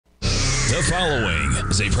The following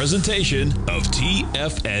is a presentation of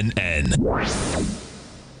TFNN.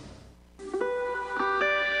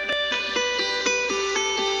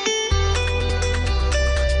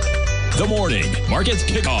 The Morning Market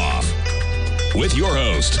Kickoff with your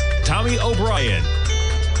host, Tommy O'Brien.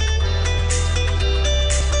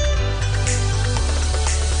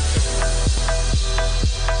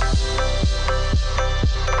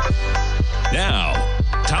 Now,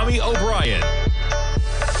 Tommy O'Brien.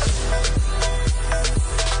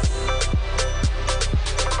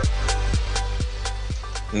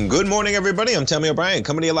 Good morning, everybody. I'm Tommy O'Brien,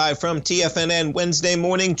 coming to you live from TFNN Wednesday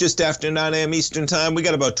morning, just after 9 a.m. Eastern Time. We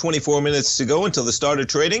got about 24 minutes to go until the start of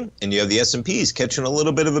trading, and you have the S&Ps catching a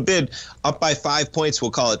little bit of a bid, up by 5 points.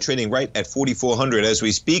 We'll call it trading right at 4,400 as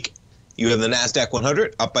we speak. You have the NASDAQ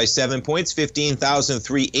 100 up by 7 points,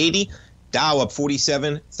 15,380. Dow up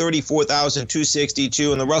 47,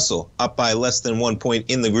 34,262, and the Russell up by less than 1 point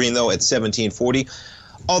in the green, though, at 1740.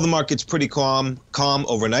 All the markets pretty calm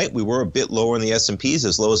overnight. We were a bit lower in the S&Ps,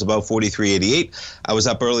 as low as about 43.88. I was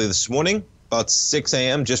up early this morning, about 6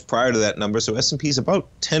 a.m., just prior to that number, so S&P's about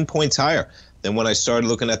 10 points higher than when I started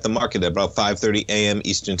looking at the market at about 5:30 a.m.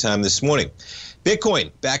 Eastern Time this morning.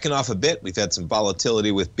 Bitcoin backing off a bit. We've had some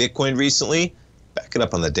volatility with Bitcoin recently. Back it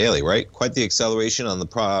up on the daily, right? Quite the acceleration on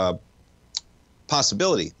the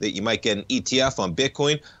possibility that you might get an ETF on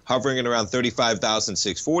Bitcoin, hovering at around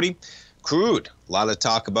 35,640. Crude, a lot of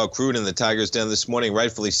talk about crude in the Tiger's Den this morning,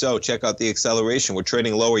 rightfully so. Check out the acceleration. We're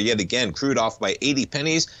trading lower yet again. Crude off by 80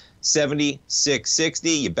 pennies,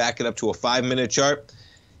 76.60. You back it up to a 5-minute chart,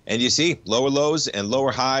 and you see lower lows and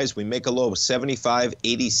lower highs. We make a low of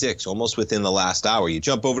 75.86, almost within the last hour. You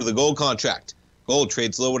jump over to the gold contract. Gold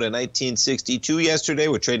trades lower to 1962 yesterday.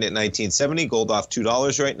 We're trading at 1970. Gold off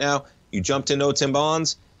 $2 right now. You jump to notes and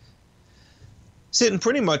bonds. Sitting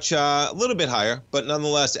pretty much a little bit higher, but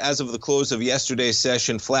nonetheless, as of the close of yesterday's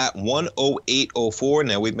session, flat 108.04.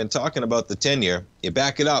 Now, we've been talking about the 10-year. You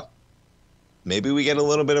back it up. Maybe we get a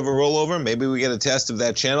little bit of a rollover. Maybe we get a test of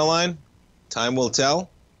that channel line. Time will tell,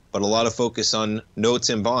 but a lot of focus on notes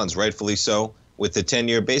and bonds, rightfully so, with the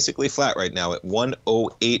 10-year basically flat right now at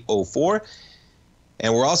 108.04.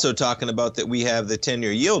 And we're also talking about that we have the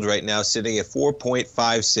 10-year yield right now sitting at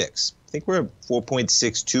 4.56. I think we're at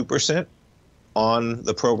 4.62%. on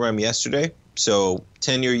the program yesterday. So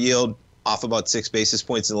 10-year yield off about 6 basis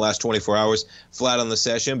points in the last 24 hours, flat on the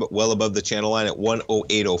session, but well above the channel line at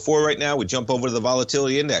 108.04 right now. We jump over to the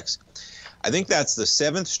volatility index. I think that's the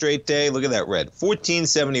 7th straight day. Look at that red.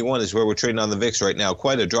 1471 is where we're trading on the VIX right now.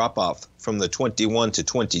 Quite a drop off from the 21 to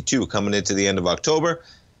 22 coming into the end of October.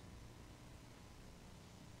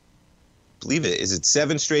 Believe it. Is it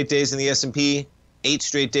 7 straight days in the S&P? 8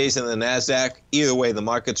 straight days in the NASDAQ. Either way, the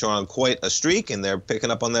markets are on quite a streak, and they're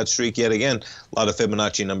picking up on that streak yet again. A lot of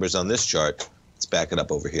Fibonacci numbers on this chart. Let's back it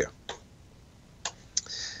up over here.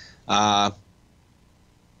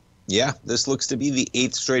 Yeah, this looks to be the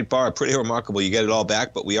 8th straight bar. Pretty remarkable. You get it all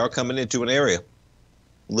back, but we are coming into an area. A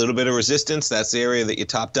little bit of resistance. That's the area that you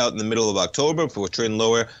topped out in the middle of October. We're trading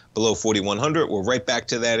lower below 4,100. We're right back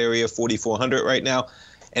to that area, 4,400 right now.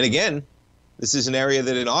 And again, this is an area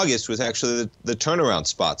that in August was actually the turnaround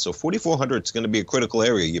spot. So 4,400 is going to be a critical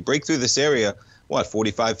area. You break through this area, what,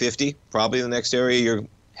 4,550? Probably the next area you're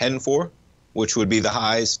heading for, which would be the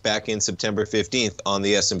highs back in September 15th on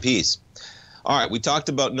the S&Ps. All right, we talked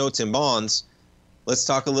about notes and bonds. Let's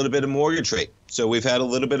talk a little bit of mortgage rate. So we've had a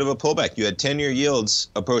little bit of a pullback. You had 10-year yields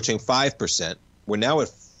approaching 5%. We're now at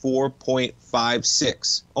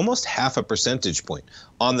 4.56, almost half a percentage point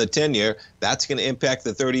on the 10-year. That's going to impact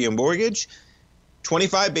the 30-year mortgage.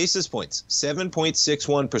 25 basis points,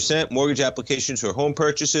 7.61%. Mortgage applications for home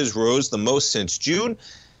purchases rose the most since June.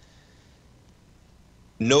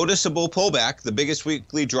 Noticeable pullback, the biggest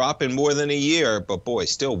weekly drop in more than a year, but boy,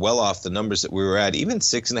 still well off the numbers that we were at, even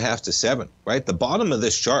 6.5 to 7, right? The bottom of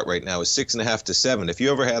this chart right now is 6.5 to 7. If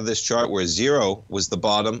you ever have this chart where 0 was the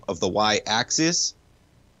bottom of the y-axis,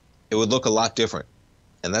 it would look a lot different.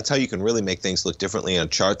 And that's how you can really make things look differently on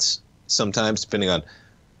charts sometimes, depending on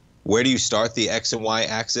where do you start the X and Y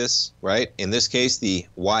axis, right? In this case, the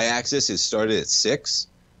Y axis is started at 6.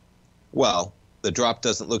 Well, the drop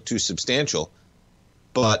doesn't look too substantial,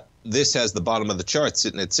 but this has the bottom of the chart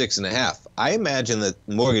sitting at 6.5. I imagine that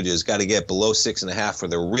mortgages got to get below 6.5 for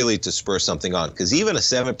them really to spur something on, because even a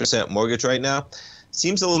 7% mortgage right now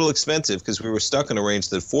seems a little expensive because we were stuck in a range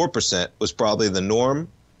that 4% was probably the norm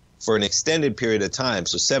for an extended period of time.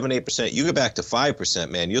 So 7-8%, you go back to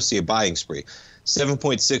 5%, man, you'll see a buying spree.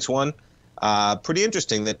 7.61, pretty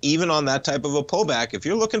interesting that even on that type of a pullback, if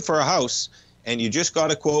you're looking for a house and you just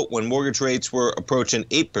got a quote when mortgage rates were approaching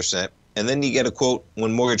 8%, And then you get a quote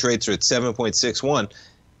when mortgage rates are at 7.61.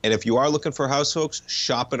 And if you are looking for a house, folks,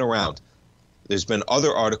 shop it around. There's been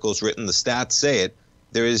other articles written, the stats say it.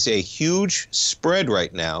 There is a huge spread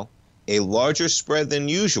right now, a larger spread than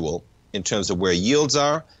usual in terms of where yields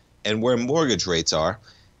are and where mortgage rates are.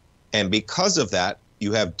 And because of that,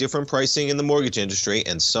 you have different pricing in the mortgage industry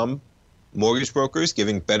and some mortgage brokers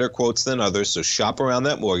giving better quotes than others. So shop around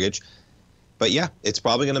that mortgage. But yeah, it's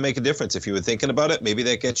probably going to make a difference. If you were thinking about it, maybe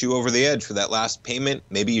that gets you over the edge for that last payment.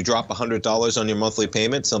 Maybe you drop $100 on your monthly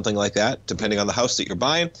payment, something like that, depending on the house that you're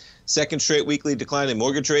buying. Second straight weekly decline in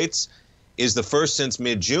mortgage rates is the first since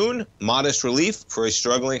mid-June. Modest relief for a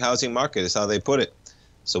struggling housing market is how they put it.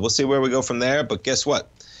 So we'll see where we go from there. But guess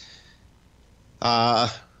what?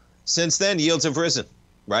 Since then, yields have risen,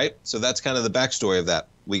 right? So that's kind of the backstory of that.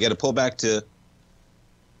 We got to pull back to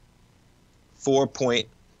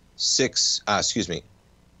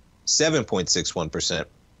 7.61%.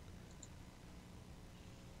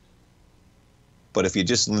 But if you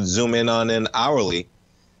just zoom in on an hourly,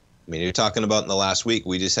 I mean, you're talking about in the last week,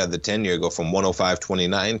 we just had the 10-year go from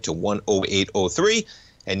 105.29 to 108.03.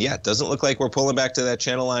 And yeah, it doesn't look like we're pulling back to that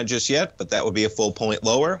channel line just yet, but that would be a full point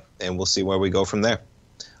lower, and we'll see where we go from there.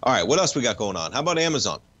 All right, what else we got going on? How about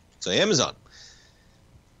Amazon? So Amazon,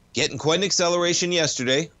 getting quite an acceleration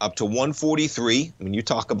yesterday, up to 143. I mean, you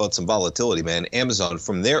talk about some volatility, man. Amazon,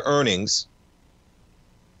 from their earnings,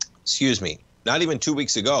 not even 2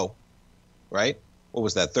 weeks ago, right? What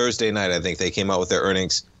was that? Thursday night, I think they came out with their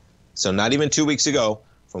earnings. So not even 2 weeks ago,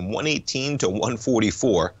 from 118 to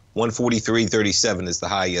 144. 143.37 is the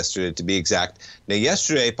high yesterday, to be exact. Now,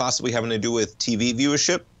 yesterday, possibly having to do with TV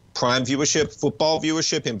viewership, prime viewership, football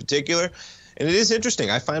viewership in particular. And it is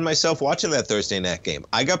interesting. I find myself watching that Thursday night game.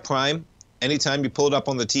 I got Prime. Anytime you pull it up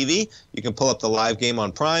on the TV, you can pull up the live game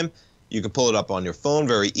on Prime. You can pull it up on your phone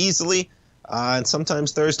very easily. And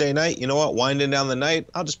sometimes Thursday night, you know what, winding down the night,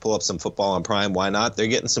 I'll just pull up some football on Prime. Why not? They're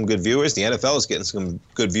getting some good viewers. The NFL is getting some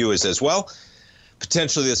good viewers as well.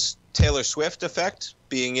 Potentially this Taylor Swift effect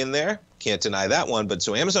being in there. Can't deny that one. But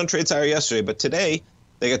so Amazon trades higher yesterday, but today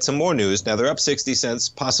they got some more news. Now they're up 60 cents,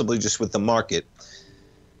 possibly just with the market.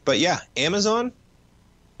 But yeah, Amazon,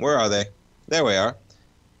 where are they? There we are.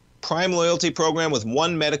 Prime loyalty program with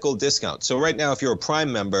one medical discount. So right now, if you're a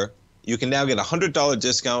Prime member, you can now get a $100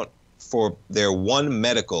 discount for their one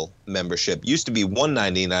medical membership. Used to be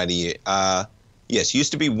 $199 a year.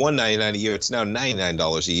 Used to be $199 a year. It's now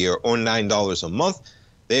 $99 a year or $9 a month.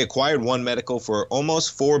 They acquired One Medical for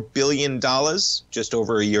almost $4 billion just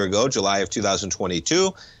over a year ago, July of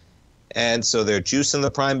 2022. And so they're juicing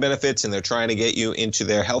the Prime benefits, and they're trying to get you into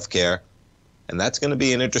their health care. And that's going to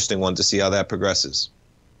be an interesting one to see how that progresses.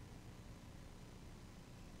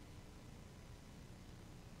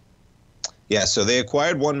 Yeah, so they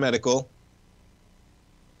acquired One Medical.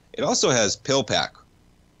 It also has PillPack,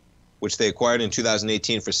 which they acquired in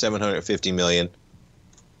 2018 for $750 million.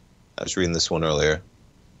 I was reading this one earlier.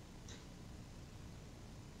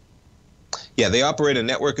 Yeah, they operate a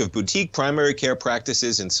network of boutique primary care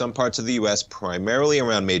practices in some parts of the U.S., primarily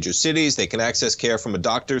around major cities. They can access care from a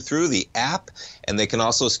doctor through the app, and they can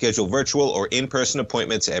also schedule virtual or in-person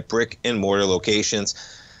appointments at brick-and-mortar locations.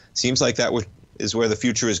 Seems like that is where the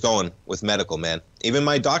future is going with medical, man. Even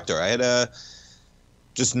my doctor, I had a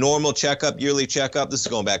just normal checkup, yearly checkup. This is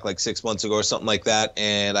going back like 6 months ago or something like that.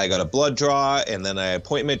 And I got a blood draw and then an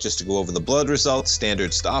appointment just to go over the blood results,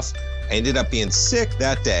 standard stuff. I ended up being sick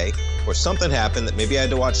that day, or something happened that maybe I had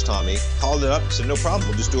to watch Tommy. Called it up, said no problem,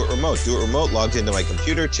 we'll just do it remote. Logged into my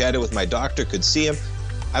computer, chatted with my doctor, could see him.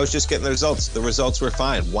 I was just getting the results. The results were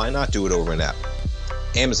fine. Why not do it over an app?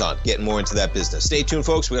 Amazon getting more into that business. Stay tuned,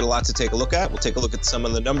 folks. We got a lot to take a look at. We'll take a look at some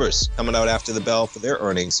of the numbers coming out after the bell for their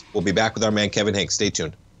earnings. We'll be back with our man Kevin Hanks. Stay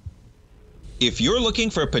tuned. If you're looking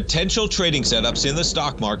for potential trading setups in the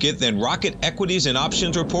stock market, then Rocket Equities and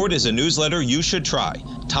Options Report is a newsletter you should try.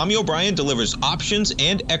 Tommy O'Brien delivers options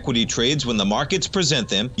and equity trades when the markets present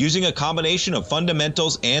them, using a combination of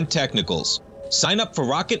fundamentals and technicals. Sign up for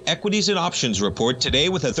Rocket Equities and Options Report today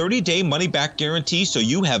with a 30-day money-back guarantee, so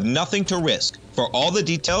you have nothing to risk. For all the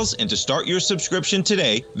details and to start your subscription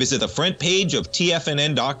today, visit the front page of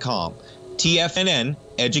TFNN.com. TFNN,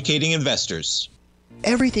 educating investors.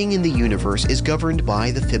 Everything in the universe is governed by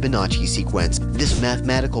the Fibonacci sequence. This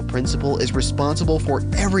mathematical principle is responsible for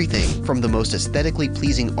everything from the most aesthetically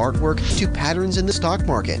pleasing artwork to patterns in the stock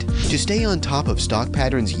market. To stay on top of stock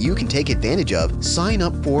patterns you can take advantage of, sign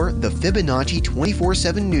up for the Fibonacci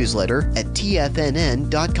 24/7 newsletter at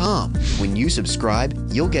TFNN.com. When you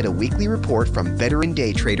subscribe, you'll get a weekly report from veteran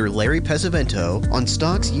day trader Larry Pesavento on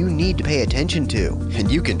stocks you need to pay attention to.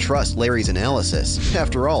 And you can trust Larry's analysis.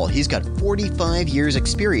 After all, he's got 45 years years'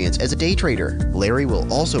 experience as a day trader. Larry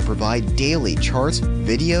will also provide daily charts,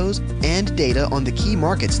 videos, and data on the key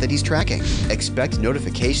markets that he's tracking. Expect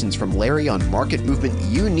notifications from Larry on market movement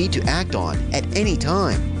you need to act on at any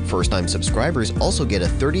time. First-time subscribers also get a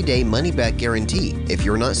 30-day money-back guarantee. If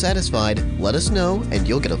you're not satisfied, let us know and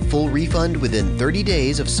you'll get a full refund within 30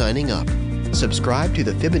 days of signing up. Subscribe to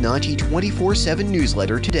the Fibonacci 24/7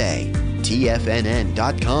 newsletter today.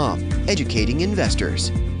 TFNN.com, educating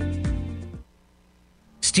investors.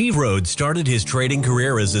 Steve Rhodes started his trading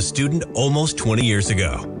career as a student almost 20 years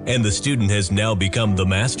ago, and the student has now become the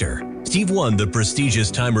master. Steve won the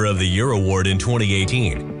prestigious Timer of the Year award in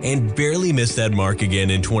 2018 and barely missed that mark again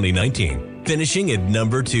in 2019, finishing at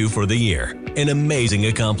number 2 for the year. An amazing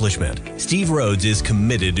accomplishment. Steve Rhodes is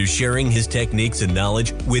committed to sharing his techniques and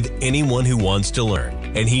knowledge with anyone who wants to learn,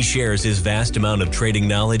 and he shares his vast amount of trading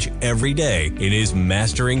knowledge every day in his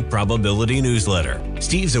Mastering Probability newsletter.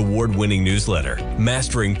 Steve's award-winning newsletter,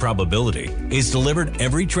 Mastering Probability, is delivered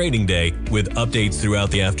every trading day with updates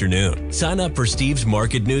throughout the afternoon. Sign up for Steve's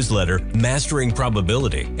market newsletter, Mastering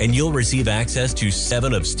Probability, and you'll receive access to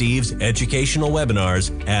 7 of Steve's educational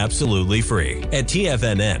webinars absolutely free. At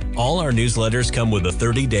TFNN, all our newsletters come with a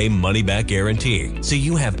 30-day money-back guarantee, so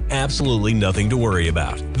you have absolutely nothing to worry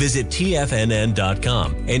about. Visit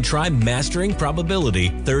TFNN.com and try Mastering Probability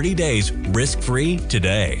 30 days risk-free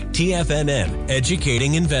today. TFNN,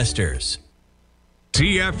 educating investors.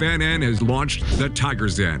 TFNN has launched the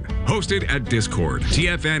Tiger's Den. Hosted at Discord,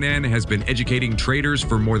 TFNN has been educating traders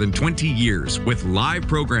for more than 20 years with live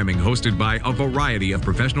programming hosted by a variety of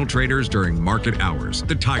professional traders during market hours.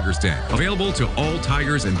 The Tiger's Den, available to all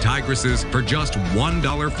tigers and tigresses for just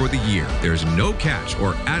 $1 for the year. There's no catch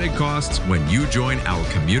or added costs when you join our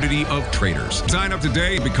community of traders. Sign up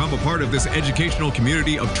today and become a part of this educational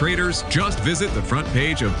community of traders. Just visit the front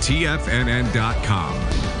page of TFNN.com.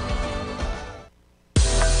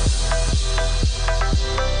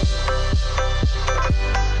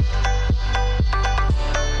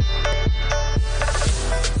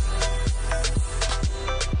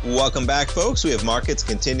 Welcome back, folks. We have markets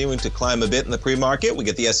continuing to climb a bit in the pre-market. We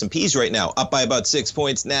get the S&Ps right now up by about 6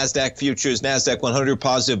 points. NASDAQ futures, NASDAQ 100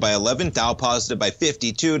 positive by 11, Dow positive by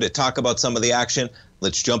 52. To talk about some of the action,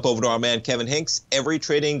 let's jump over to our man Kevin Hinks. Every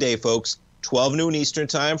trading day, folks, 12 noon Eastern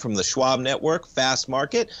time from the Schwab Network, Fast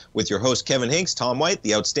Market, with your host Kevin Hinks, Tom White,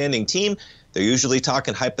 the outstanding team. They're usually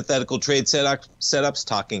talking hypothetical trade setups,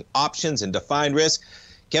 talking options and defined risk.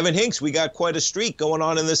 Kevin Hinks, we got quite a streak going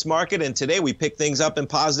on in this market, and today we picked things up in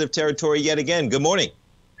positive territory yet again. Good morning.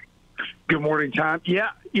 Good morning, Tom.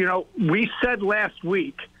 Yeah, we said last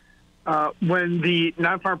week when the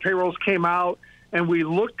non-farm payrolls came out and we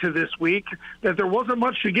looked to this week that there wasn't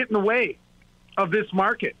much to get in the way of this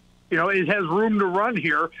market. It has room to run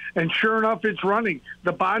here, and sure enough, it's running.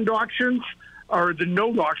 The bond auctions, or the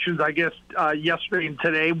note auctions, I guess, yesterday and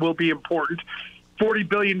today will be important. $40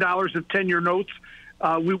 billion of 10-year notes.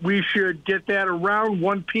 We should get that around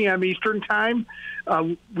 1 p.m. Eastern time.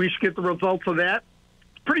 We should get the results of that.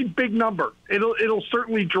 Pretty big number. It'll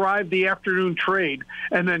certainly drive the afternoon trade.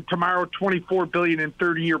 And then tomorrow, $24 billion in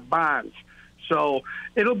 30-year bonds. So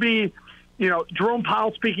it'll be, Jerome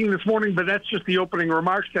Powell speaking this morning, but that's just the opening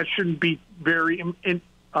remarks. That shouldn't be very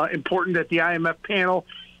important at the IMF panel.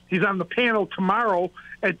 He's on the panel tomorrow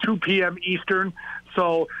at 2 p.m. Eastern.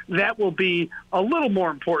 So that will be a little more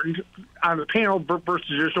important on the panel versus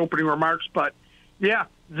just opening remarks. But, yeah,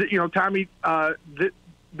 Tommy,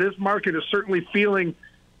 this market is certainly feeling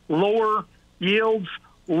lower yields,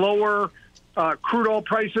 lower crude oil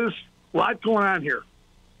prices. A lot going on here.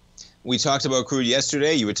 We talked about crude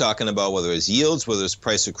yesterday. You were talking about whether it's yields, whether it's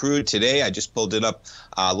price of crude. Today, I just pulled it up,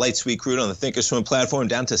 light sweet crude on the Thinkorswim platform,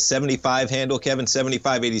 down to 75 handle, Kevin,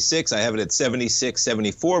 75.86. I have it at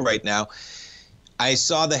 76.74 right now. I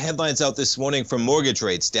saw the headlines out this morning from mortgage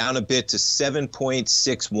rates down a bit to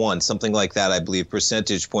 7.61, something like that, I believe,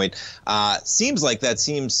 percentage point.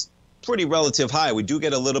 Seems pretty relative high. We do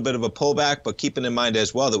get a little bit of a pullback, but keeping in mind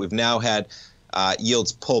as well that we've now had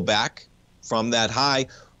yields pull back from that high.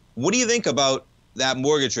 What do you think about that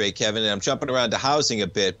mortgage rate, Kevin? And I'm jumping around to housing a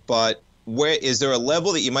bit, but where is there a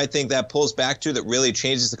level that you might think that pulls back to that really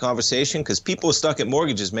changes the conversation? Because people are stuck at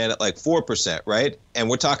mortgages, man, at like 4%, right? And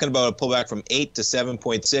we're talking about a pullback from 8 to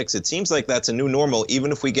 7.6. It seems like that's a new normal,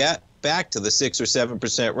 even if we get back to the 6 or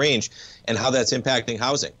 7% range, and how that's impacting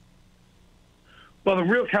housing. Well, the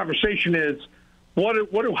real conversation is what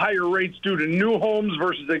do higher rates do to new homes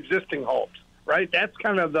versus existing homes, right? That's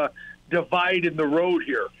kind of the divide in the road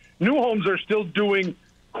here. New homes are still doing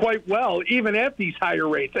quite well, even at these higher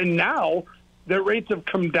rates. And now that rates have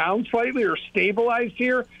come down slightly or stabilized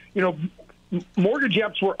here, mortgage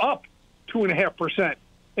apps were up 2.5%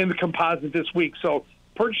 in the composite this week. So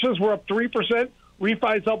purchases were up 3%,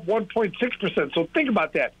 refis up 1.6%. So think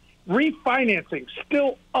about that. Refinancing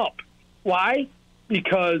still up. Why?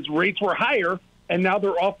 Because rates were higher, and now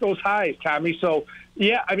they're off those highs, Tommy. So,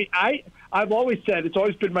 yeah, I mean, I've always said, it's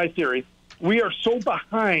always been my theory, we are so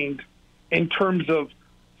behind in terms of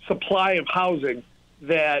supply of housing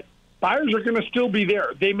that buyers are going to still be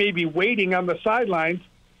there. They may be waiting on the sidelines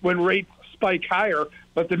when rates spike higher,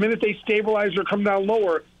 but the minute they stabilize or come down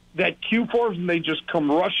lower, that Q4s, and they just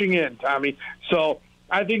come rushing in, Tommy. So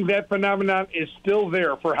I think that phenomenon is still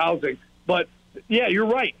there for housing. But, yeah, you're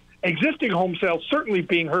right. Existing home sales certainly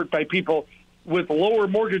being hurt by people with lower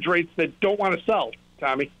mortgage rates that don't want to sell,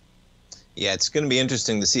 Tommy. Yeah, it's going to be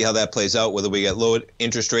interesting to see how that plays out, whether we get low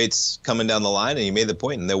interest rates coming down the line. And you made the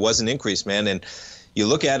point, and there was an increase, man. And you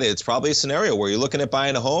look at it, it's probably a scenario where you're looking at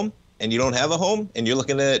buying a home and you don't have a home, and you're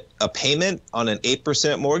looking at a payment on an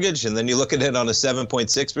 8% mortgage, and then you look at it on a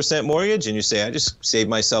 7.6% mortgage, and you say, I just saved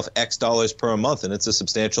myself X dollars per month, and it's a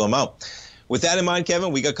substantial amount. With that in mind,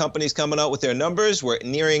 Kevin, we got companies coming out with their numbers. We're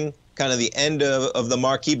nearing kind of the end of the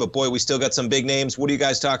marquee, but boy, we still got some big names. What are you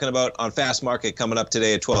guys talking about on Fast Market coming up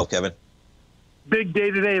today at 12, Kevin? Big day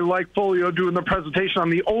today, like Folio doing the presentation on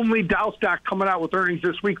the only Dow stock coming out with earnings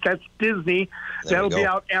this week. That's Disney. That'll be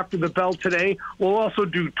out after the bell today. We'll also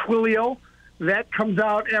do Twilio. That comes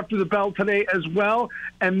out after the bell today as well.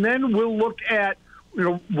 And then we'll look at,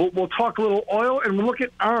 we'll talk a little oil, and we'll look at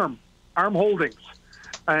ARM Holdings.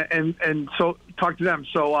 And so talk to them.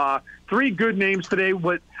 So three good names today,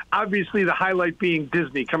 but obviously the highlight being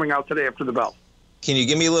Disney coming out today after the bell. Can you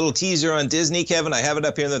give me a little teaser on Disney, Kevin? I have it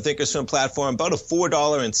up here in the Thinkorswim platform. About a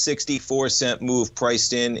 $4.64 move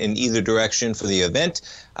priced in either direction for the event.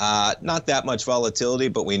 Not that much volatility,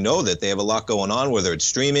 but we know that they have a lot going on, whether it's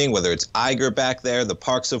streaming, whether it's Iger back there, the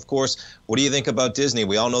parks, of course. What do you think about Disney?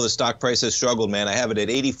 We all know the stock price has struggled, man. I have it at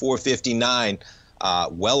 $84.59,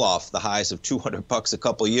 well off the highs of $200 a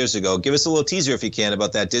couple years ago. Give us a little teaser, if you can,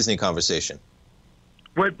 about that Disney conversation.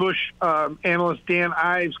 Wedbush analyst Dan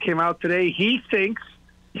Ives came out today. He thinks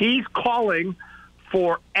he's calling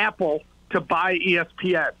for Apple to buy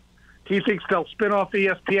ESPN. He thinks they'll spin off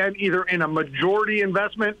ESPN either in a majority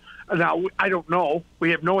investment. Now, I don't know.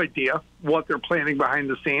 We have no idea what they're planning behind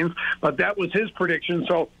the scenes, but that was his prediction.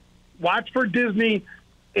 So watch for Disney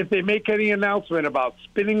if they make any announcement about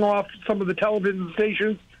spinning off some of the television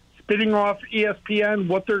stations, spinning off ESPN,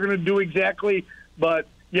 what they're going to do exactly. But,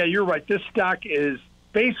 yeah, you're right. This stock is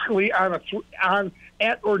basically on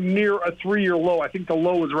at or near a 3-year low. I think the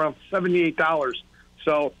low is around $78.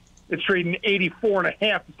 So it's trading 84.5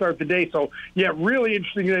 to start the day. So, yeah, really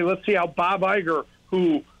interesting today. Let's see how Bob Iger,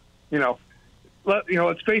 who,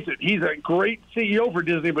 let's face it, he's a great CEO for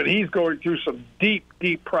Disney, but he's going through some deep,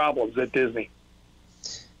 deep problems at Disney.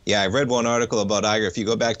 Yeah, I read one article about Iger. If you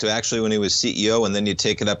go back to actually when he was CEO and then you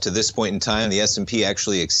take it up to this point in time, the S&P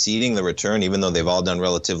actually exceeding the return, even though they've all done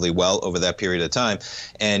relatively well over that period of time.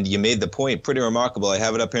 And you made the point, pretty remarkable. I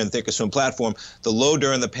have it up here in the Thinkorswim platform. The low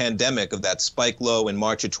during the pandemic of that spike low in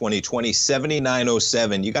March of 2020,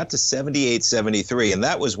 79.07. You got to 78.73. And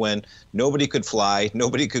that was when nobody could fly,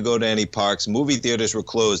 nobody could go to any parks, movie theaters were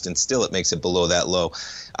closed, and still it makes it below that low.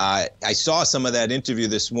 I saw some of that interview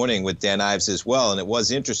this morning with Dan Ives as well, and it was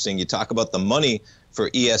interesting. You talk about the money for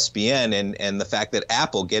ESPN and the fact that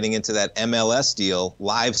Apple getting into that MLS deal,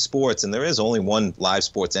 live sports, and there is only one live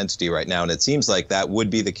sports entity right now, and it seems like that would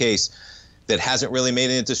be the case that hasn't really made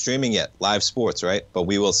it into streaming yet, live sports, right? But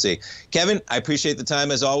we will see. Kevin, I appreciate the time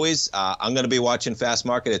as always. I'm going to be watching Fast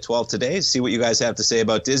Market at 12 today, see what you guys have to say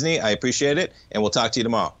about Disney. I appreciate it, and we'll talk to you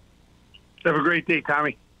tomorrow. Have a great day,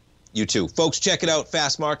 Tommy. You too. Folks, check it out,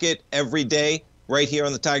 Fast Market, every day, right here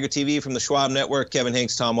on the Tiger TV from the Schwab Network. Kevin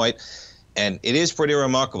Hanks, Tom White. And it is pretty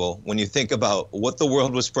remarkable when you think about what the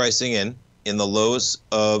world was pricing in the lows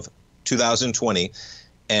of 2020.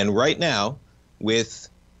 And right now, with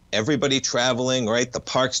everybody traveling, right, the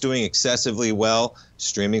parks doing excessively well,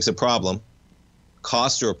 streaming's a problem,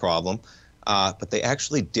 costs are a problem, but they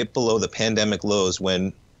actually dipped below the pandemic lows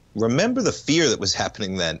when, remember the fear that was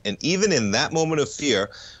happening then. And even in that moment of fear,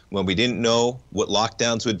 when we didn't know what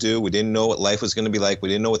lockdowns would do, we didn't know what life was going to be like, we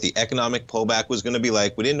didn't know what the economic pullback was going to be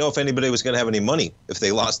like, we didn't know if anybody was going to have any money if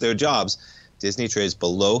they lost their jobs, Disney trades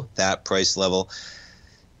below that price level.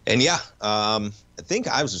 And yeah, I think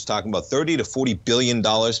I was just talking about $30 to $40 billion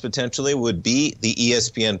potentially would be the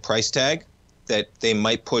ESPN price tag that they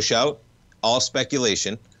might push out. All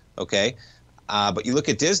speculation, okay? But you look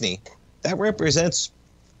at Disney, that represents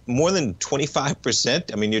more than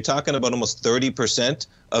 25%. I mean, you're talking about almost 30%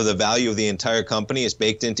 of the value of the entire company is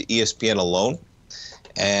baked into ESPN alone.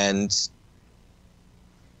 And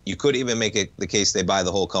You could even make it the case they buy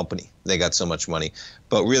the whole company. They got so much money.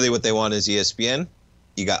 But really what they want is ESPN.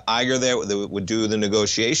 You got Iger there that would do the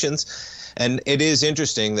negotiations. And it is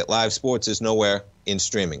interesting that live sports is nowhere in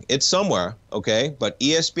streaming. It's somewhere, okay? But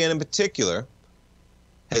ESPN in particular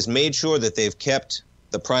has made sure that they've kept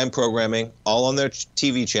the prime programming all on their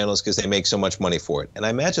TV channels because they make so much money for it. And I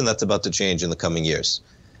imagine that's about to change in the coming years.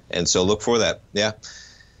 And so look for that. Yeah.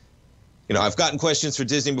 You know, I've gotten questions for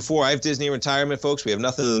Disney before. I have Disney retirement, folks. We have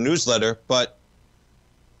nothing in the newsletter. But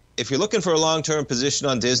if you're looking for a long-term position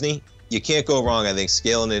on Disney, you can't go wrong, I think,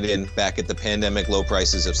 scaling it in back at the pandemic low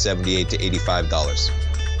prices of $78 to $85.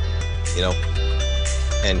 You know,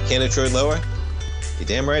 and can it trade lower? You're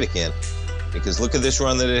damn right it can. Because look at this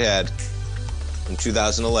run that it had in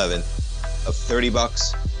 2011 of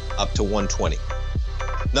 $30 up to $120.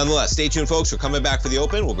 Nonetheless, stay tuned, folks. We're coming back for the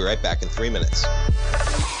Open. We'll be right back in 3 minutes.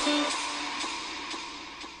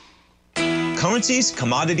 Currencies,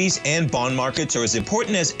 commodities, and bond markets are as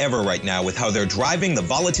important as ever right now with how they're driving the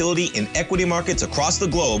volatility in equity markets across the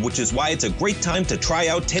globe, which is why it's a great time to try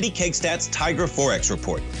out Teddy Kegstat's Tiger Forex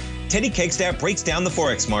Report. Teddy Kegstat breaks down the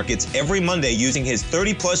Forex markets every Monday using his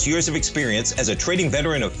 30-plus years of experience as a trading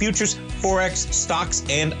veteran of futures, Forex, stocks,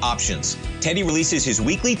 and options. Teddy releases his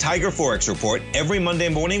weekly Tiger Forex Report every Monday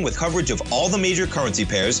morning with coverage of all the major currency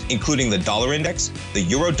pairs, including the dollar index, the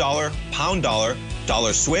euro dollar, pound dollar,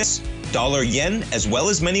 dollar Swiss, dollar yen, as well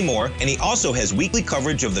as many more, and he also has weekly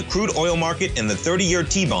coverage of the crude oil market and the 30-year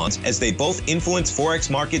T-bonds, as they both influence Forex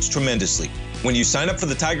markets tremendously. When you sign up for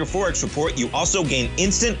the Tiger Forex Report, you also gain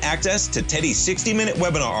instant access to Teddy's 60-minute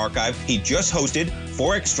webinar archive he just hosted,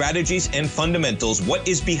 Forex Strategies and Fundamentals, What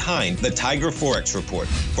is Behind the Tiger Forex Report.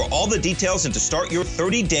 For all the details and to start your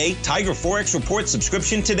 30-day Tiger Forex Report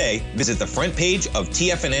subscription today, visit the front page of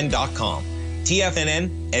TFNN.com.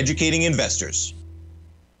 TFNN, educating investors.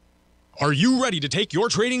 Are you ready to take your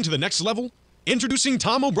trading to the next level? Introducing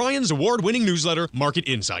Tom O'Brien's award-winning newsletter, Market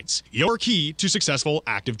Insights, your key to successful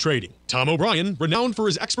active trading. Tom O'Brien, renowned for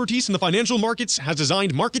his expertise in the financial markets, has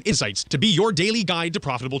designed Market Insights to be your daily guide to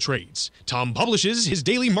profitable trades. Tom publishes his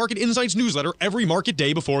daily Market Insights newsletter every market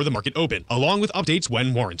day before the market open, along with updates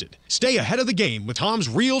when warranted. Stay ahead of the game with Tom's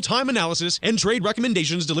real-time analysis and trade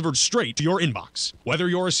recommendations delivered straight to your inbox. Whether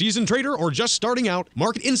you're a seasoned trader or just starting out,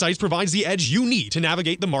 Market Insights provides the edge you need to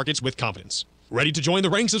navigate the markets with confidence. Ready to join the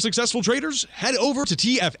ranks of successful traders? Head over to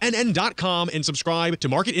TFNN.com and subscribe to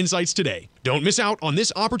Market Insights today. Don't miss out on this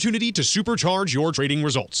opportunity to supercharge your trading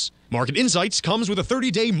results. Market Insights comes with a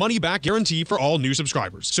 30-day money-back guarantee for all new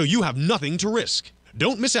subscribers, so you have nothing to risk.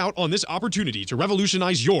 Don't miss out on this opportunity to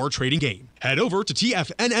revolutionize your trading game. Head over to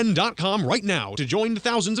TFNN.com right now to join the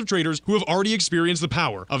thousands of traders who have already experienced the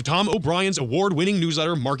power of Tom O'Brien's award-winning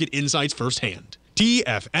newsletter, Market Insights, firsthand.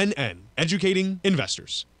 TFNN, educating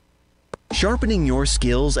investors. Sharpening your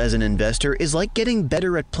skills as an investor is like getting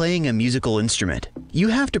better at playing a musical instrument. You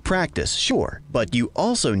have to practice, sure, but you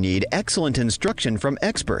also need excellent instruction from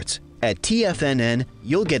experts. At TFNN,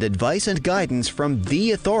 you'll get advice and guidance from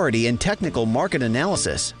the authority in technical market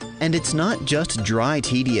analysis. And it's not just dry,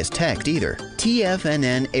 tedious text either.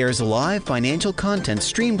 TFNN airs live financial content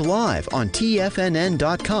streamed live on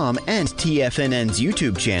TFNN.com and TFNN's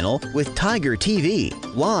YouTube channel with Tiger TV,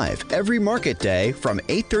 live every market day from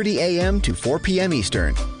 8:30 a.m. to 4 p.m.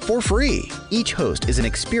 Eastern, for free. Each host is an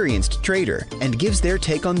experienced trader and gives their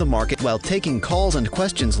take on the market while taking calls and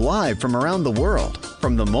questions live from around the world.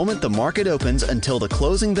 From the moment the market opens until the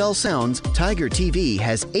closing bell sounds, Tiger TV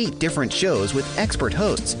has 8 different shows with expert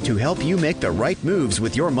hosts to help you make the right moves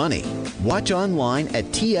with your money. Watch online at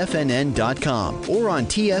TFNN.com or on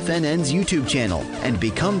TFNN's YouTube channel and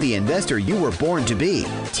become the investor you were born to be.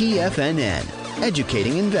 TFNN,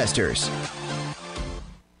 educating investors.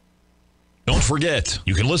 Don't forget,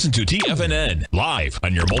 you can listen to TFNN live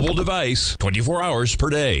on your mobile device 24 hours per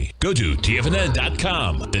day. Go to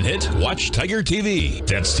TFNN.com, then hit Watch Tiger TV.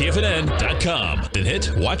 That's TFNN.com, then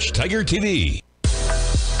hit Watch Tiger TV.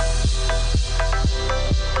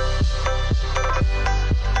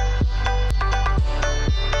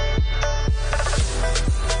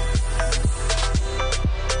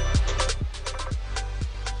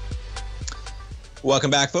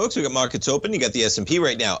 Welcome back, folks. We got markets open. You got the S&P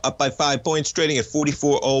right now up by 5 points, trading at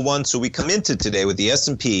 44.01. So we come into today with the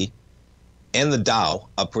S&P and the Dow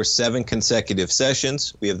up for 7 consecutive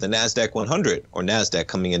sessions. We have the NASDAQ 100, or NASDAQ,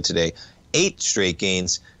 coming in today, 8 straight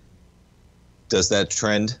gains. Does that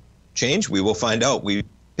trend change? We will find out. We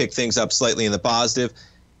pick things up slightly in the positive.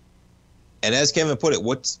 And as Kevin put it,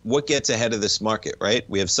 what gets ahead of this market, right?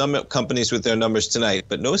 We have some companies with their numbers tonight,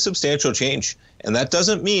 but no substantial change. And that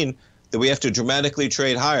doesn't mean that we have to dramatically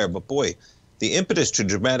trade higher. But boy, the impetus to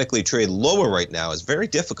dramatically trade lower right now is very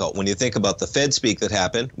difficult when you think about the Fed speak that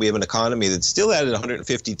happened. We have an economy that still added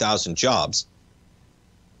 150,000 jobs.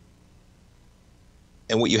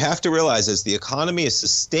 And what you have to realize is the economy is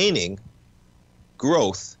sustaining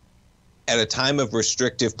growth at a time of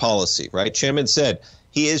restrictive policy, right? Chairman said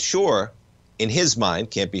he is sure, in his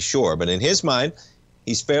mind, can't be sure, but in his mind,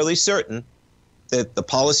 he's fairly certain that the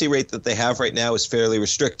policy rate that they have right now is fairly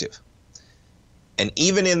restrictive. And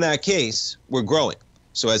even in that case, we're growing.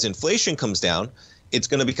 So as inflation comes down, it's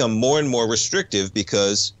going to become more and more restrictive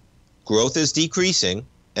because growth is decreasing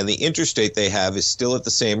and the interest rate they have is still at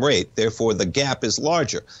the same rate. Therefore, the gap is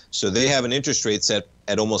larger. So they have an interest rate set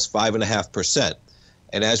at almost 5.5%.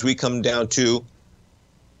 And as we come down to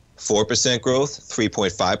 4% growth,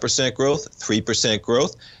 3.5% growth, 3%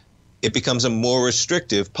 growth, it becomes a more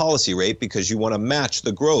restrictive policy rate because you want to match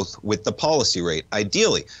the growth with the policy rate,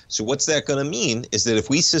 ideally. So what's that going to mean is that if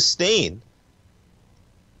we sustain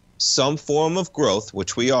some form of growth,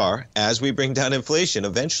 which we are, as we bring down inflation,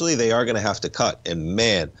 eventually they are going to have to cut. And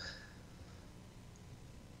man,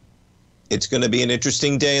 it's going to be an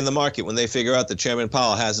interesting day in the market when they figure out that Chairman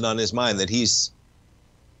Powell has it on his mind that he's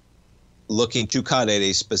looking to cut at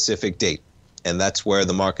a specific date. And that's where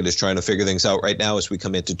the market is trying to figure things out right now as we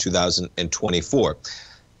come into 2024.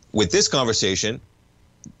 With this conversation,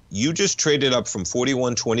 you just traded up from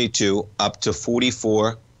 41.22 up to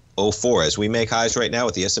 44.04 as we make highs right now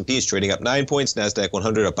with the S&P is trading up 9 points, NASDAQ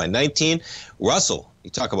 100 up by 19. Russell,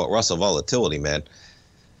 you talk about Russell volatility, man.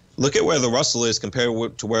 Look at where the Russell is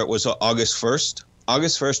compared to where it was August 1st.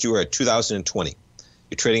 August 1st, you were at 2020.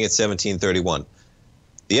 You're trading at 1731.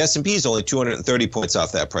 The S&P is only 230 points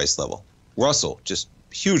off that price level. Russell, just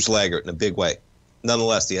huge laggard in a big way.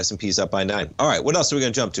 Nonetheless, the S&P is up by 9. All right, what else are we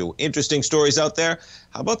going to jump to? Interesting stories out there.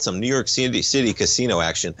 How about some New York City casino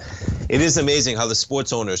action? It is amazing how the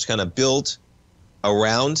sports owners kind of build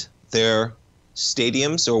around their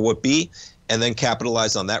stadiums or what be, and then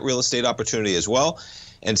capitalize on that real estate opportunity as well.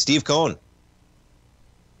 And Steve Cohen,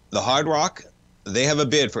 the Hard Rock, they have a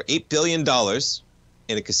bid for $8 billion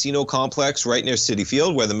in a casino complex right near Citi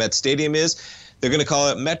Field where the Met Stadium is. They're going to call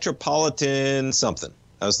it Metropolitan something.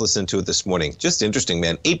 I was listening to it this morning. Just interesting,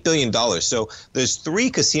 man. $8 billion. So there's 3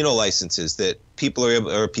 casino licenses that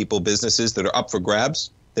businesses that are up for grabs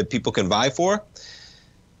that people can vie for.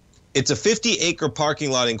 It's a 50-acre parking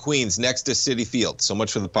lot in Queens next to Citi Field. So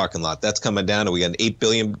much for the parking lot. That's coming down, and we got an $8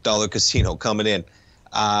 billion casino coming in.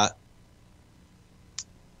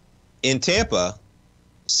 In Tampa,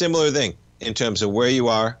 similar thing in terms of where you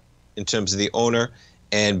are, in terms of the owner,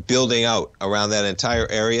 and building out around that entire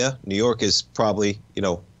area. New York is probably,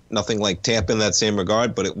 nothing like Tampa in that same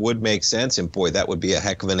regard, but it would make sense. And boy, that would be a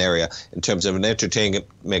heck of an area in terms of an entertainment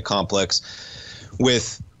complex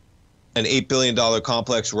with an $8 billion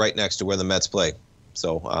complex right next to where the Mets play.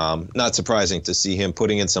 So not surprising to see him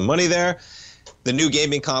putting in some money there. The new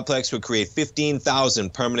gaming complex would create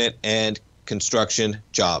 15,000 permanent and construction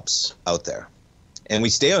jobs out there. And we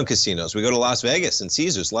stay on casinos. We go to Las Vegas and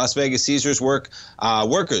Caesars. Las Vegas Caesars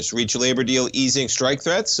workers reach labor deal easing strike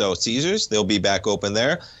threats. So Caesars, they'll be back open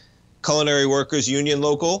there. Culinary Workers Union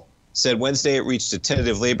Local said Wednesday it reached a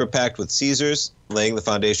tentative labor pact with Caesars, laying the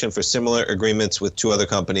foundation for similar agreements with 2 other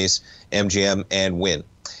companies, MGM and Wynn.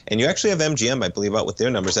 And you actually have MGM, I believe, out with their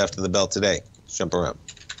numbers after the bell today. Let's jump around.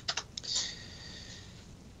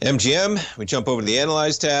 MGM, we jump over to the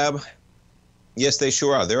Analyze tab. Yes, they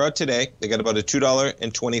sure are. They're out today. They got about a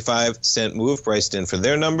 $2.25 move priced in for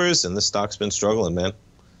their numbers, and the stock's been struggling, man.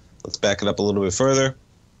 Let's back it up a little bit further.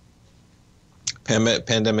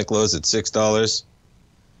 Pandemic lows at $6.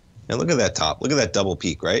 And look at that top. Look at that double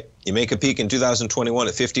peak, right? You make a peak in 2021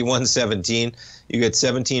 at 51.17. You get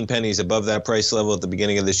 17 pennies above that price level at the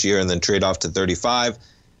beginning of this year and then trade off to 35.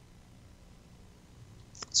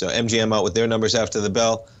 So MGM out with their numbers after the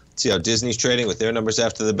bell. See how Disney's trading with their numbers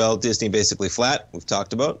after the bell. Disney basically flat, we've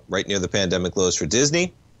talked about, right near the pandemic lows for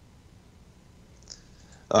Disney.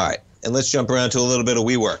 All right, and let's jump around to a little bit of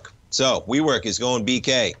WeWork. So WeWork is going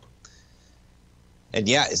BK. And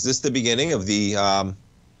yeah, is this the beginning of the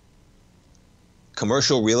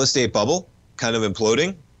commercial real estate bubble kind of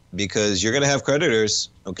imploding? Because you're going to have creditors,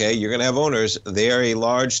 okay? You're going to have owners. They are a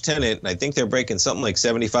large tenant, and I think they're breaking something like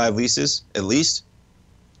 75 leases at least.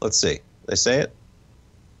 Let's see. Did I say it?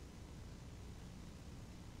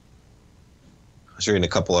 I was reading a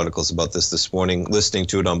couple articles about this morning, listening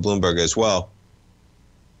to it on Bloomberg as well.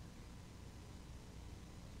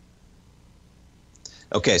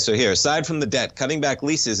 Okay, so here, aside from the debt, cutting back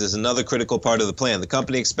leases is another critical part of the plan. The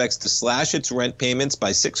company expects to slash its rent payments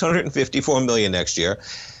by $654 million next year.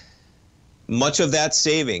 Much of that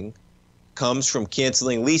saving comes from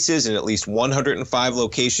canceling leases in at least 105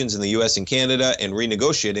 locations in the U.S. and Canada and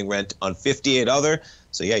renegotiating rent on 58 other.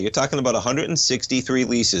 So, yeah, you're talking about 163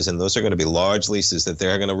 leases, and those are going to be large leases that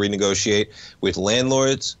they're going to renegotiate with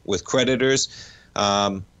landlords, with creditors.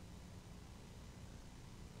 And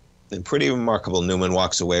pretty remarkable, Newman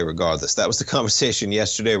walks away regardless. That was the conversation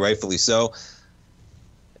yesterday, rightfully so.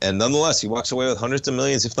 And nonetheless, he walks away with hundreds of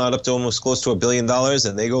millions, if not up to almost close to $1 billion,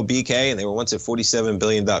 and they go BK, and they were once at 47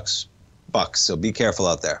 billion bucks. So be careful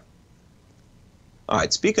out there. All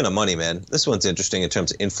right, speaking of money, man, this one's interesting in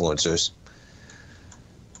terms of influencers.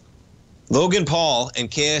 Logan Paul and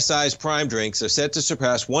KSI's Prime Drinks are set to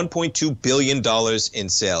surpass $1.2 billion in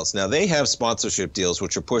sales. Now, they have sponsorship deals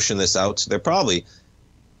which are pushing this out, so they're probably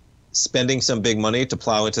spending some big money to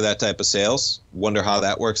plow into that type of sales. Wonder how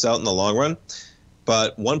that works out in the long run.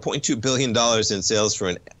 But $1.2 billion in sales for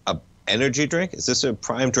an energy drink? Is this a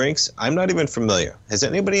Prime Drinks? I'm not even familiar. Has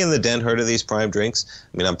anybody in the den heard of these Prime Drinks?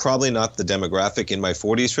 I mean, I'm probably not the demographic in my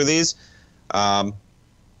 40s for these. But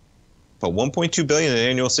 $1.2 billion in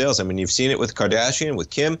annual sales. I mean, you've seen it with Kardashian,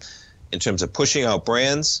 with Kim, in terms of pushing out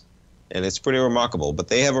brands, and it's pretty remarkable. But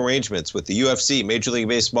they have arrangements with the UFC, Major League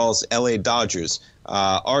Baseball's LA Dodgers,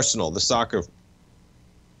 Arsenal, the soccer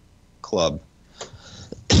club.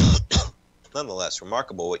 Nonetheless,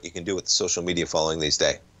 remarkable what you can do with the social media following these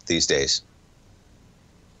days.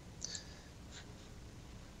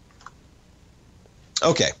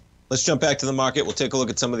 Okay, let's jump back to the market. We'll take a look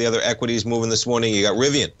at some of the other equities moving this morning. You got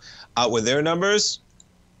Rivian out with their numbers,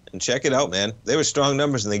 and check it out, man. They were strong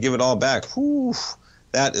numbers, and they give it all back. Whew,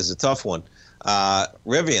 that is a tough one.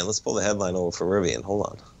 Rivian, let's pull the headline over for Rivian. Hold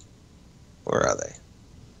on. Where are they?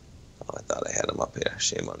 Oh, I thought I had them up here.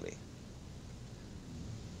 Shame on me.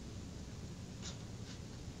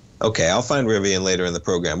 Okay, I'll find Rivian later in the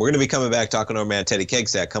program. We're going to be coming back talking to our man Teddy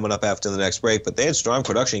Kegstack coming up after the next break, but they had strong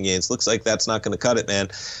production gains. Looks like that's not going to cut it, man.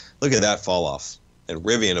 Look at that fall off. And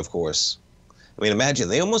Rivian, of course. I mean, imagine,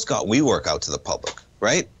 they almost got WeWork out to the public,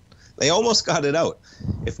 right? They almost got it out.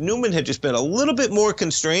 If Newman had just been a little bit more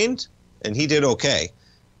constrained, and he did okay,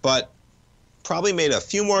 but probably made a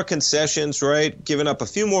few more concessions, right? Given up a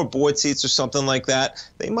few more board seats or something like that,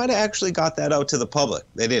 they might have actually got that out to the public.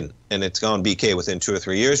 They didn't, and it's gone BK within 2 or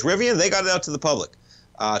 3 years. Rivian, they got it out to the public.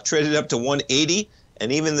 Traded up to 180,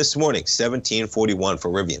 and even this morning, 1741 for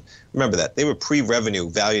Rivian. Remember that. They were pre-revenue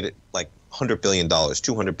valued at like $100 billion,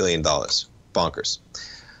 $200 billion. Bonkers.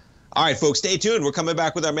 All right, folks, stay tuned. We're coming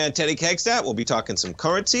back with our man Teddy Kegstack. We'll be talking some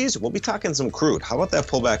currencies. We'll be talking some crude. How about that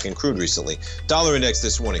pullback in crude recently? Dollar index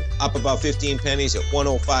this morning up about 15 pennies at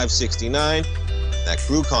 105.69. That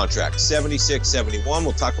crude contract 76.71.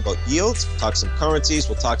 We'll talk about yields, talk some currencies,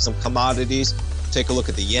 we'll talk some commodities. Take a look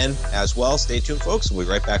at the yen as well. Stay tuned, folks. We'll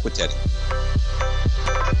be right back with Teddy.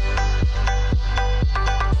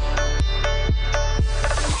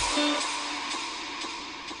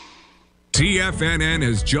 TFNN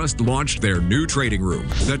has just launched their new trading room,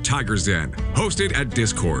 the Tiger's Den. Hosted at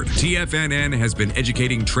Discord, TFNN has been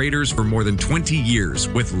educating traders for more than 20 years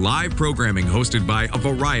with live programming hosted by a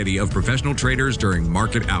variety of professional traders during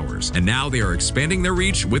market hours. And now they are expanding their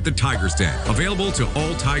reach with the Tiger's Den, available to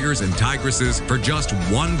all tigers and tigresses for just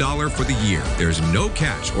 $1 for the year. There's no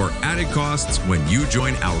catch or added costs when you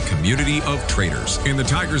join our community of traders. In the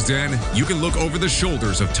Tiger's Den, you can look over the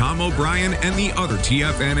shoulders of Tom O'Brien and the other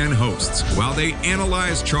TFNN hosts while they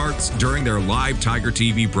analyze charts during their live Tiger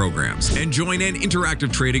TV programs, and join an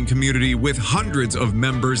interactive trading community with hundreds of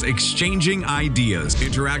members exchanging ideas.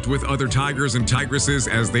 Interact with other tigers and tigresses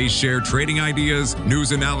as they share trading ideas,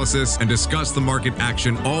 news analysis, and discuss the market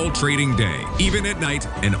action all trading day, even at night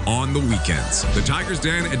and on the weekends. The Tiger's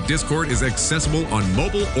Den at Discord is accessible on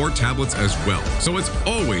mobile or tablets as well, so it's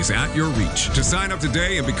always at your reach. To sign up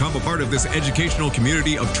today and become a part of this educational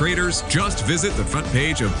community of traders, just visit the front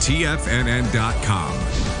page of TFNN.com.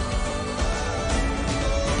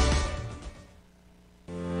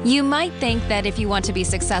 You might think that if you want to be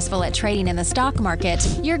successful at trading in the stock market,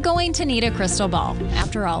 you're going to need a crystal ball.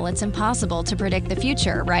 After all, it's impossible to predict the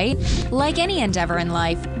future, right? Like any endeavor in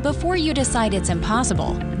life, before you decide it's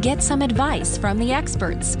impossible, get some advice from the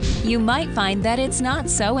experts. You might find that it's not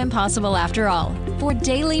so impossible after all. For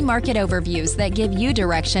daily market overviews that give you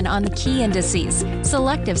direction on the key indices,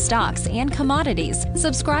 selective stocks, and commodities,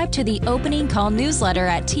 subscribe to the Opening Call newsletter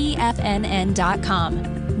at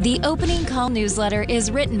TFNN.com. The Opening Call newsletter is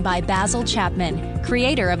written by Basil Chapman,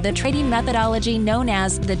 creator of the trading methodology known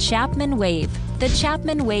as the Chapman Wave. The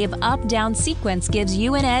Chapman Wave up-down sequence gives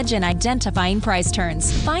you an edge in identifying price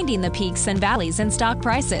turns, finding the peaks and valleys in stock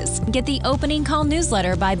prices. Get the opening call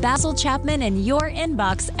newsletter by Basil Chapman in your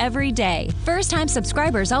inbox every day. First-time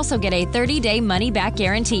subscribers also get a 30-day money-back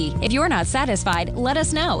guarantee. If you're not satisfied, let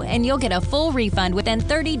us know, and you'll get a full refund within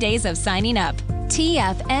 30 days of signing up.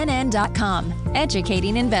 TFNN.com,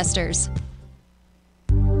 educating investors.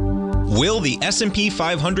 Will the S&P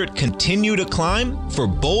 500 continue to climb? For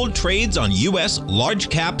bold trades on U.S.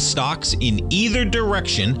 large-cap stocks in either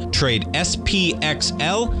direction, trade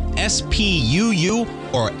SPXL,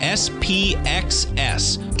 SPUU, or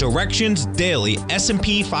SPXS. Directions Daily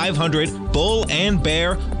S&P 500 Bull and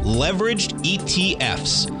Bear Leveraged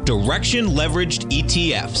ETFs. Direction Leveraged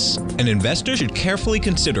ETFs. An investor should carefully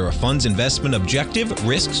consider a fund's investment objective,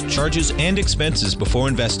 risks, charges, and expenses before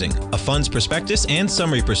investing. A fund's prospectus and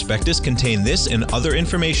summary prospectus contain this and other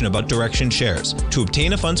information about Direction shares. To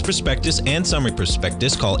obtain a fund's prospectus and summary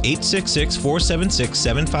prospectus, call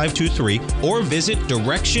 866-476-7523 or visit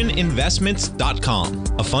directioninvestments.com.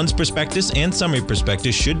 A fund's prospectus and summary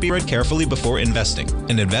prospectus should be read carefully before investing.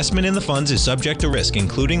 An investment in the funds is subject to risk,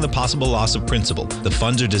 including the possible loss of principal. The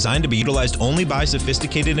funds are designed to be utilized only by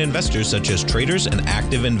sophisticated investors such as traders and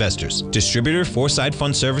active investors. Distributor Foreside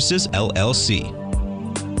Fund Services, LLC.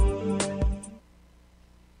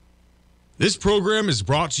 This program is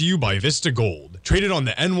brought to you by Vista Gold, traded on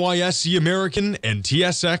the NYSE American and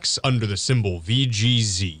TSX under the symbol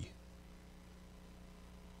VGZ.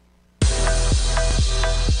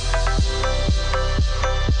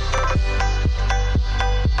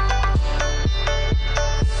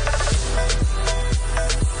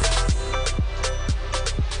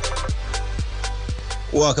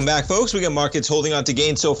 Welcome back, folks. We got markets holding on to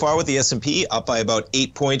gains so far with the S&P up by about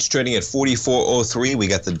 8 points, trading at 44.03. We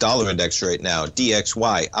got the dollar index right now,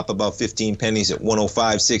 DXY, up about 15 pennies at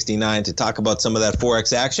 105.69. To talk about some of that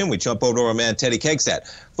Forex action, we jump over to our man Teddy Kegstad.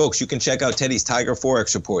 Folks, you can check out Teddy's Tiger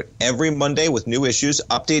Forex report every Monday with new issues,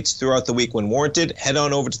 updates throughout the week when warranted. Head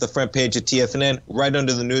on over to the front page of TFNN, right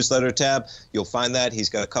under the newsletter tab. You'll find that. He's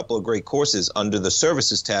got a couple of great courses under the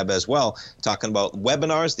services tab as well, talking about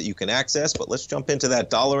webinars that you can access. But let's jump into that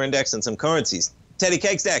dollar index and some currencies. Teddy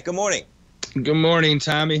Kegstad, good morning. Good morning,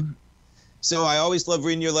 Tommy. So I always love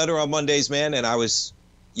reading your letter on Mondays, man, and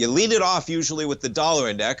you lead it off usually with the dollar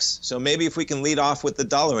index. So maybe if we can lead off with the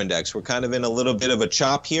dollar index. We're kind of in a little bit of a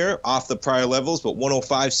chop here off the prior levels, but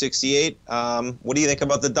 105.68. What do you think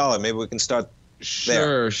about the dollar? Maybe we can start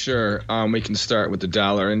there. Sure. We can start with the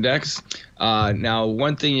dollar index. Now,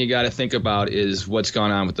 one thing you got to think about is what's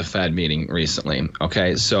gone on with the Fed meeting recently.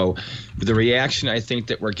 Okay, so the reaction I think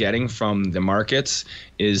that we're getting from the markets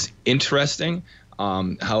is interesting.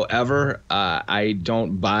 However, I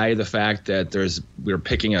don't buy the fact that we're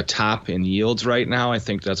picking a top in yields right now. I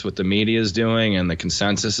think that's what the media is doing and the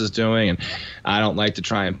consensus is doing. And I don't like to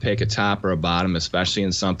try and pick a top or a bottom, especially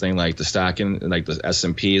in something like the stock like the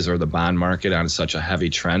S&Ps or the bond market on such a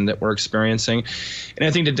heavy trend that we're experiencing. And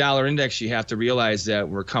I think the dollar index, you have to realize that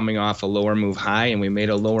we're coming off a lower move high and we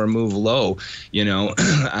made a lower move low,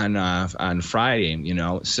 on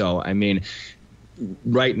Friday, So, I mean,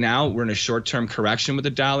 right now, we're in a short-term correction with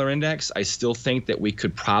the dollar index. I still think that we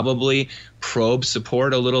could probably probe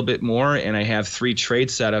support a little bit more, and I have 3 trade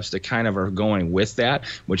setups that kind of are going with that,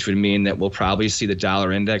 which would mean that we'll probably see the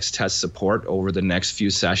dollar index test support over the next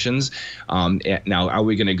few sessions. Now, are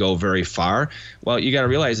we going to go very far? Well, you got to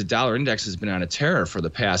realize the dollar index has been on a tear for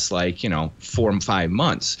the past 4 or 5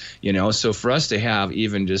 months. So for us to have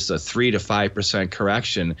even just a 3 to 5%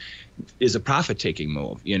 correction is a profit-taking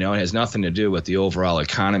move. It has nothing to do with the overall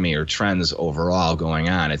economy or trends overall going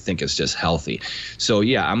on. I think it's just healthy. So,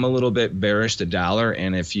 yeah, I'm a little bit bearish the dollar,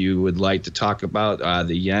 and if you would like to talk about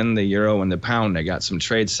the yen, the euro, and the pound, I got some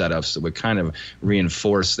trade setups that would kind of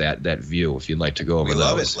reinforce that view if you'd like to go over those. We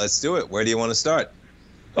love it. Let's do it. Where do you want to start?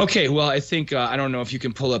 Okay, well, I think, I don't know if you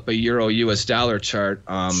can pull up a euro-US dollar chart.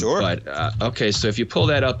 Sure. But, okay, so if you pull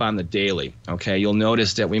that up on the daily, okay, you'll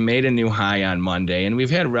notice that we made a new high on Monday, and we've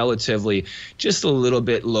had relatively just a little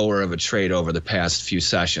bit lower of a trade over the past few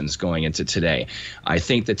sessions going into today. I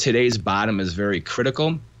think that today's bottom is very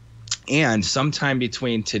critical. And sometime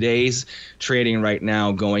between today's trading right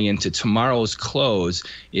now going into tomorrow's close,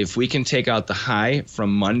 if we can take out the high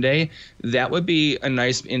from Monday, that would be a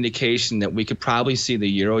nice indication that we could probably see the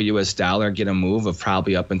euro US dollar get a move of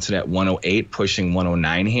probably up into that 108 pushing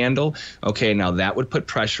 109 handle. Okay, now that would put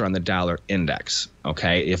pressure on the dollar index,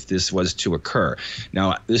 okay, if this was to occur.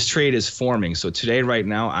 Now, this trade is forming. So today, right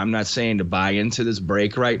now, I'm not saying to buy into this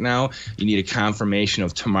break right now. You need a confirmation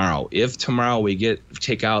of tomorrow. If tomorrow we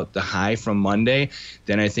take out the high from Monday,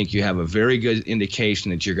 then I think you have a very good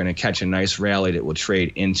indication that you're going to catch a nice rally that will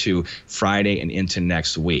trade into Friday and into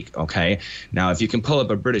next week, okay? Now, if you can pull up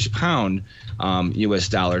a British pound US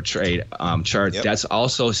dollar trade chart, that's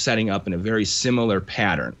also setting up in a very similar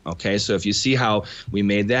pattern, okay? So if you see how we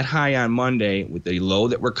made that high on Monday with the low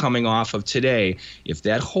that we're coming off of today, if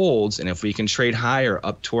that holds and if we can trade higher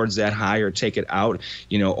up towards that high or take it out,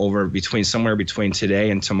 over somewhere between today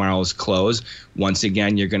and tomorrow's close, once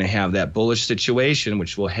again, you're going to have that bullish situation,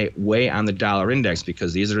 which will weigh on the dollar index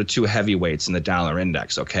because these are the two heavyweights in the dollar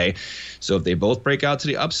index, okay? So if they both break out to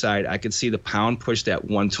the upside, I could see the pound push that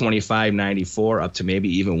 125.94 up to maybe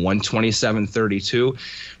even 127.32.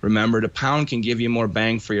 Remember, the pound can give you more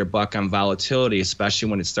bang for your buck on volatility, especially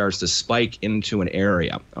when it starts to spike into an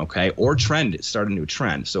area, okay, or start a new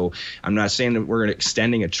trend. So I'm not saying that we're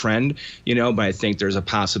extending a trend, but I think there's a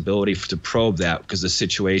possibility to probe that because the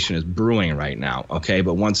situation is brewing right now, okay?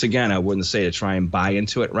 But once again, I wouldn't say to try and buy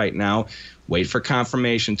into it right now. Wait for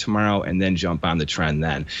confirmation tomorrow and then jump on the trend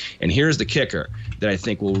then. And here's the kicker that I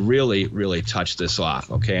think will really, really touch this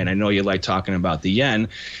off, okay? And I know you like talking about the yen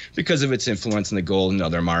because of its influence in the gold and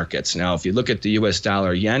other markets. Now, if you look at the US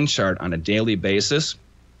dollar yen chart on a daily basis,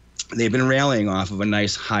 they've been rallying off of a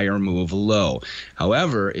nice higher move low.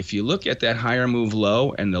 However, if you look at that higher move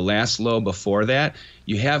low and the last low before that,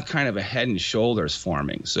 you have kind of a head and shoulders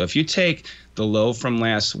forming. So if you take the low from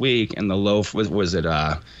last week and the low was it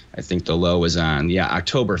I think the low was on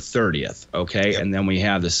October 30th, okay? And then we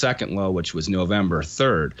have the second low, which was November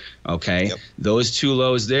 3rd, okay? Those two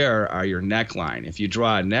lows there are your neckline. If you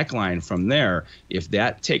draw a neckline from there, if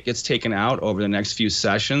that gets taken out over the next few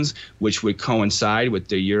sessions, which would coincide with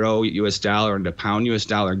the euro US dollar and the pound US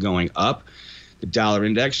dollar going up, the dollar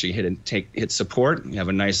index, you hit support, you have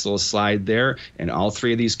a nice little slide there, and all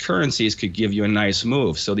three of these currencies could give you a nice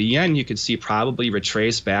move. So the yen you could see probably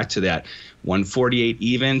retrace back to that 148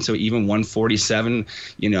 even, so even 147,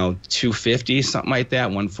 250, something like that,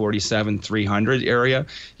 147, 300 area.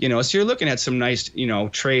 So you're looking at some nice,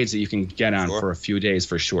 trades that you can get on for a few days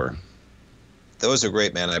for sure. Those are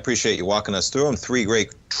great, man. I appreciate you walking us through them. 3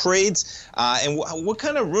 great trades. And what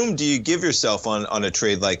kind of room do you give yourself on a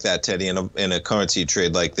trade like that, Teddy, in a currency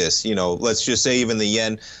trade like this? Let's just say even the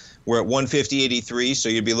yen, we're at 150.83, so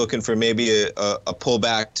you'd be looking for maybe a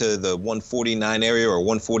pullback to the 149 area or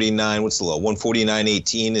 149. What's the low?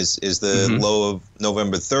 149.18 is the low of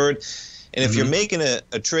November 3rd. And if you're making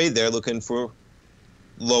a trade there, looking for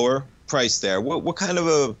lower price there, what kind of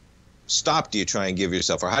a stop do you try and give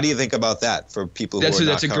yourself, or how do you think about that for people who are not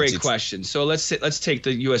That's a great question. So let's take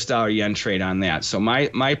the US dollar yen trade on that. So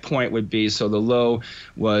my point would be, so the low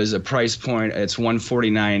was a price point, it's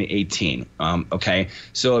 149.18. Okay,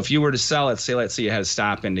 so if you were to sell it, let's say you had a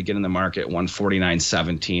stop in to get in the market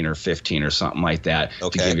 149.17 or 15 or something like that, to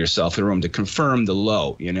give yourself the room to confirm the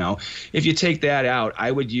low. If you take that out,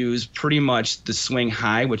 I would use pretty much the swing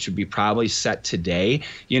high, which would be probably set today.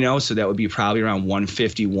 So that would be probably around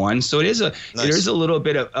 151. So there's a little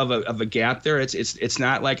bit of a gap there. It's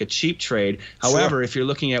not like a cheap trade. However, if you're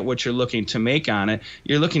looking at what you're looking to make on it,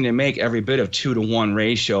 you're looking to make every bit of 2-to-1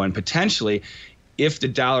 ratio, and potentially, if the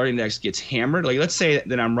dollar index gets hammered, like let's say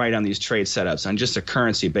that I'm right on these trade setups on just a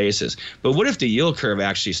currency basis, but what if the yield curve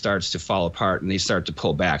actually starts to fall apart and they start to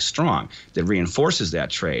pull back strong that reinforces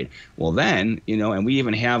that trade? Well then, and we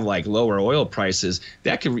even have like lower oil prices,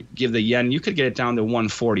 that could give the yen, you could get it down to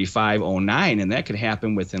 145.09, and that could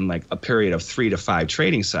happen within like a period of 3 to 5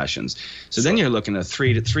 trading sessions. So then you're looking at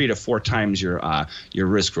 3 to 4 times your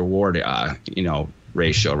risk reward,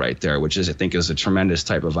 ratio right there, which I think is a tremendous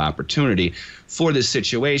type of opportunity for this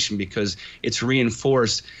situation because it's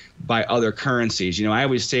reinforced by other currencies. I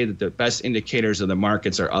always say that the best indicators of the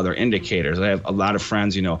markets are other indicators. I have a lot of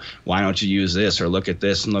friends, why don't you use this or look at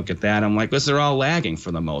this and look at that? I'm like, because they're all lagging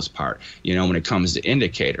for the most part, when it comes to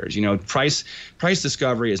indicators. Price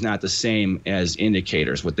discovery is not the same as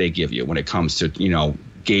indicators, what they give you when it comes to,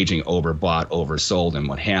 gauging overbought, oversold, and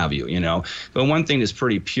what have you, But one thing that's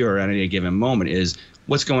pretty pure at any given moment is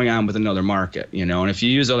what's going on with another market, and if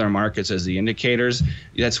you use other markets as the indicators,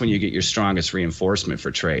 that's when you get your strongest reinforcement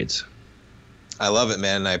for trades. I love it,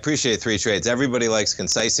 man. I appreciate 3 trades. Everybody likes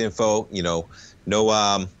concise info,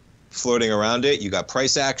 no floating around it. You got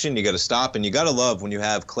price action, you got to stop, and you got to love when you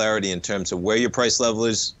have clarity in terms of where your price level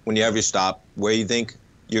is when you have your stop, where you think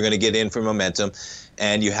you're going to get in for momentum,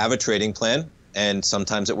 and you have a trading plan. And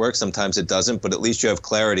sometimes it works, sometimes it doesn't, but at least you have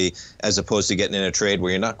clarity as opposed to getting in a trade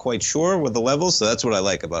where you're not quite sure with the levels. So that's what I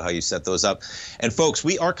like about how you set those up. And folks,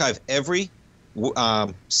 we archive every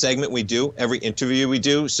segment we do, every interview we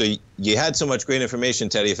do. So you had so much great information,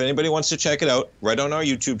 Teddy. If anybody wants to check it out, right on our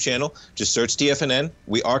YouTube channel, just search TFNN.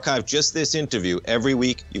 We archive just this interview every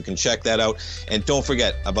week. You can check that out. And don't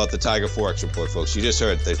forget about the Tiger Forex report, folks. You just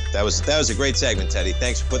heard that was a great segment, Teddy.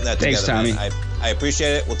 Thanks for putting that together. Thanks, Tommy. I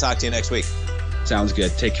appreciate it. We'll talk to you next week. Sounds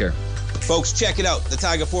good. Take care. Folks, check it out. The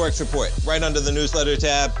Tiger Forex report right under the newsletter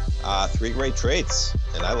tab. 3 great trades.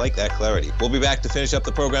 And I like that clarity. We'll be back to finish up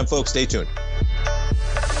the program, folks. Stay tuned.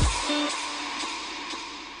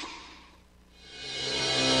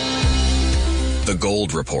 The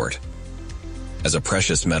Gold Report. As a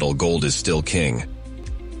precious metal, gold is still king.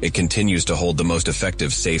 It continues to hold the most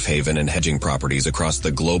effective safe haven and hedging properties across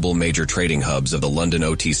the global major trading hubs of the London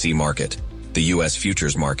OTC market, the U.S.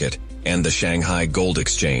 futures market, and the Shanghai Gold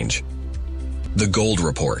Exchange. The Gold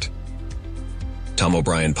Report. Tom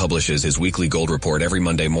O'Brien publishes his weekly gold report every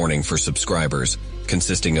Monday morning for subscribers,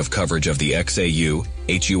 consisting of coverage of the XAU,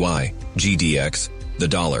 HUI, GDX, the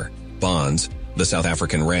dollar, bonds, the South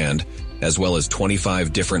African rand, as well as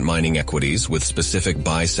 25 different mining equities with specific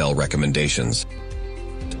buy-sell recommendations.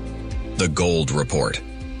 The Gold Report.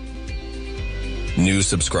 New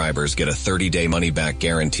subscribers get a 30-day money-back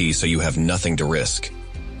guarantee so you have nothing to risk.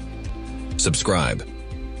 Subscribe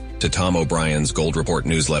to Tom O'Brien's Gold Report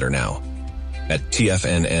newsletter now at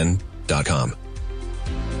TFNN.com.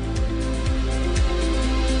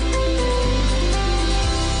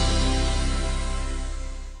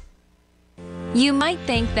 You might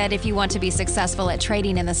think that if you want to be successful at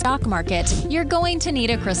trading in the stock market, you're going to need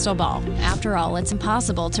a crystal ball. After all, it's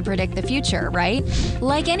impossible to predict the future, right?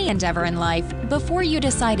 Like any endeavor in life, before you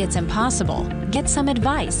decide it's impossible, get some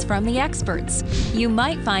advice from the experts. You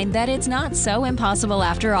might find that it's not so impossible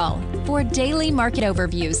after all. For daily market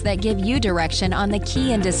overviews that give you direction on the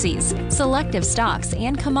key indices, selective stocks,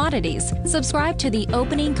 and commodities, subscribe to the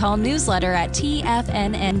Opening Call newsletter at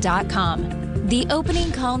TFNN.com. The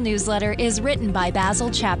Opening Call newsletter is written by Basil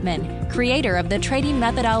Chapman, creator of the trading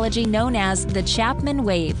methodology known as the Chapman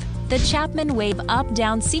Wave. The Chapman Wave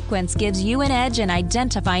up-down sequence gives you an edge in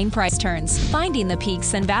identifying price turns, finding the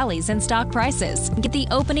peaks and valleys in stock prices. Get the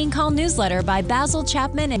Opening Call newsletter by Basil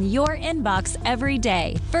Chapman in your inbox every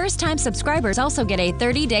day. First-time subscribers also get a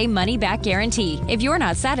 30-day money-back guarantee. If you're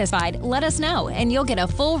not satisfied, let us know, and you'll get a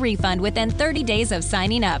full refund within 30 days of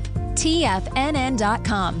signing up.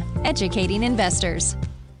 TFNN.com, educating investors.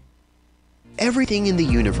 Everything in the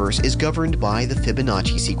universe is governed by the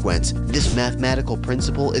Fibonacci sequence. This mathematical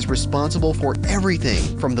principle is responsible for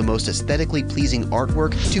everything from the most aesthetically pleasing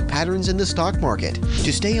artwork to patterns in the stock market.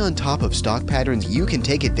 To stay on top of stock patterns you can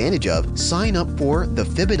take advantage of, sign up for the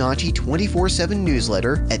Fibonacci 24/7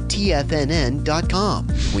 newsletter at TFNN.com.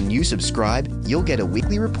 When you subscribe, you'll get a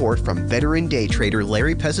weekly report from veteran day trader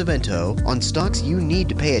Larry Pesavento on stocks you need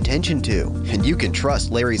to pay attention to. And you can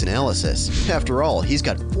trust Larry's analysis. After all, he's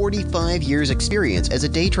got 45 years experience as a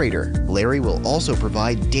day trader. Larry will also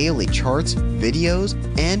provide daily charts, videos,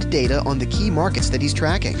 and data on the key markets that he's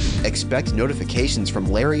tracking. Expect notifications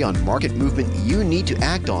from Larry on market movement you need to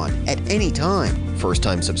act on at any time.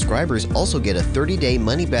 First-time subscribers also get a 30-day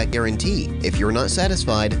money-back guarantee. If you're not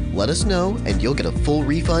satisfied, let us know and you'll get a full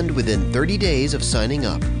refund within 30 days of signing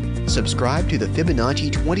up. Subscribe to the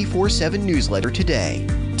Fibonacci 24/7 newsletter today.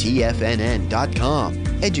 TFNN.com,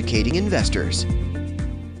 educating investors.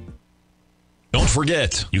 Don't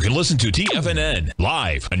forget, you can listen to TFNN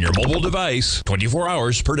live on your mobile device 24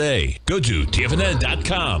 hours per day. Go to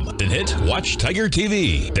TFNN.com, then hit Watch Tiger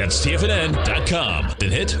TV. That's TFNN.com,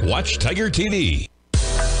 then hit Watch Tiger TV.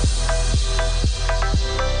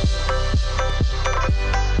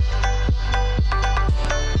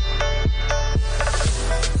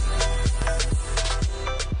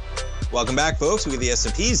 Welcome back, folks. We got the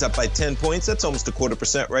S&P's up by 10 points. That's almost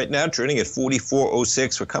 0.25% right now, trading at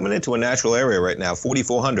 44.06. We're coming into a natural area right now,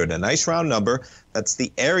 4,400, a nice round number. That's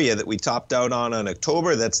the area that we topped out on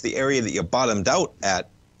October. That's the area that you bottomed out at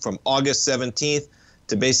from August 17th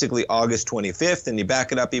to basically August 25th. And you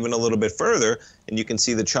back it up even a little bit further, and you can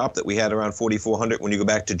see the chop that we had around 4,400 when you go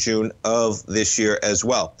back to June of this year as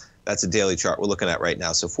well. That's a daily chart we're looking at right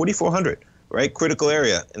now. So 4,400, right? Critical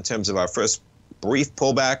area in terms of our first brief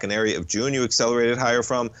pullback, an area of June you accelerated higher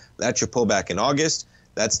from. That's your pullback in August.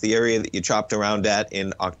 That's the area that you chopped around at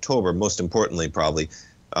in October, most importantly, probably.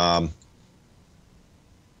 The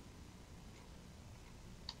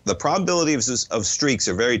probability of streaks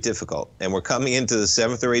are very difficult, and we're coming into the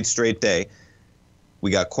 7th or 8th straight day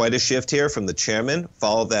We got quite a shift here from the chairman.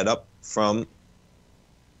 Followed that up from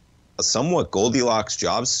a somewhat Goldilocks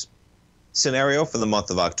jobs scenario for the month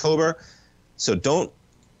of October. So don't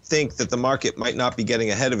think that the market might not be getting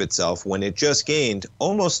ahead of itself when it just gained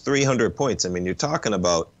almost 300 points. I mean, you're talking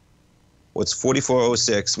about what's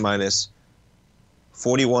 4406 minus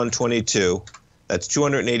 4122. That's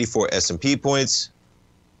 284 S&P points,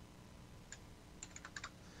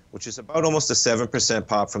 which is about almost a 7%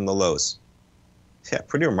 pop from the lows. Yeah,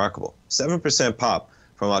 pretty remarkable. 7% pop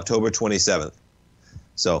from October 27th.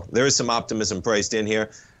 So there is some optimism priced in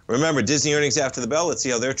here. Remember, Disney earnings after the bell. Let's see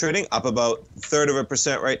how they're trading. Up about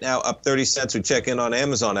 1/3% right now, up 30 cents. We check in on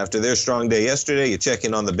Amazon after their strong day yesterday. You check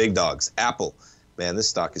in on the big dogs. Apple, man, this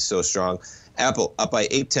stock is so strong. Apple up by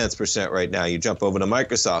 0.8% right now. You jump over to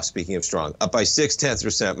Microsoft, speaking of strong, up by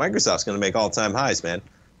 0.6%. Microsoft's going to make all-time highs, man.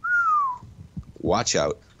 Watch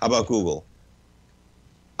out. How about Google?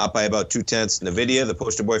 Up by about 0.2. NVIDIA, the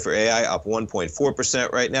poster boy for AI, up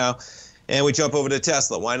 1.4% right now. And we jump over to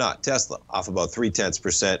Tesla. Why not? Tesla off about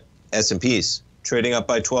 0.3%. S&Ps trading up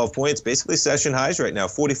by 12 points. Basically session highs right now,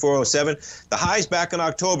 4407. The highs back in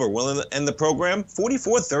October will end the program,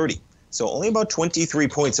 4430. So only about 23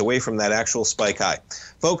 points away from that actual spike high.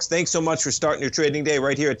 Folks, thanks so much for starting your trading day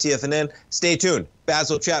right here at TFNN. Stay tuned.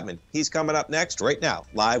 Basil Chapman, he's coming up next right now,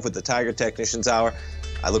 live with the Tiger Technicians Hour.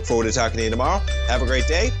 I look forward to talking to you tomorrow. Have a great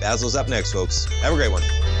day. Basil's up next, folks. Have a great one.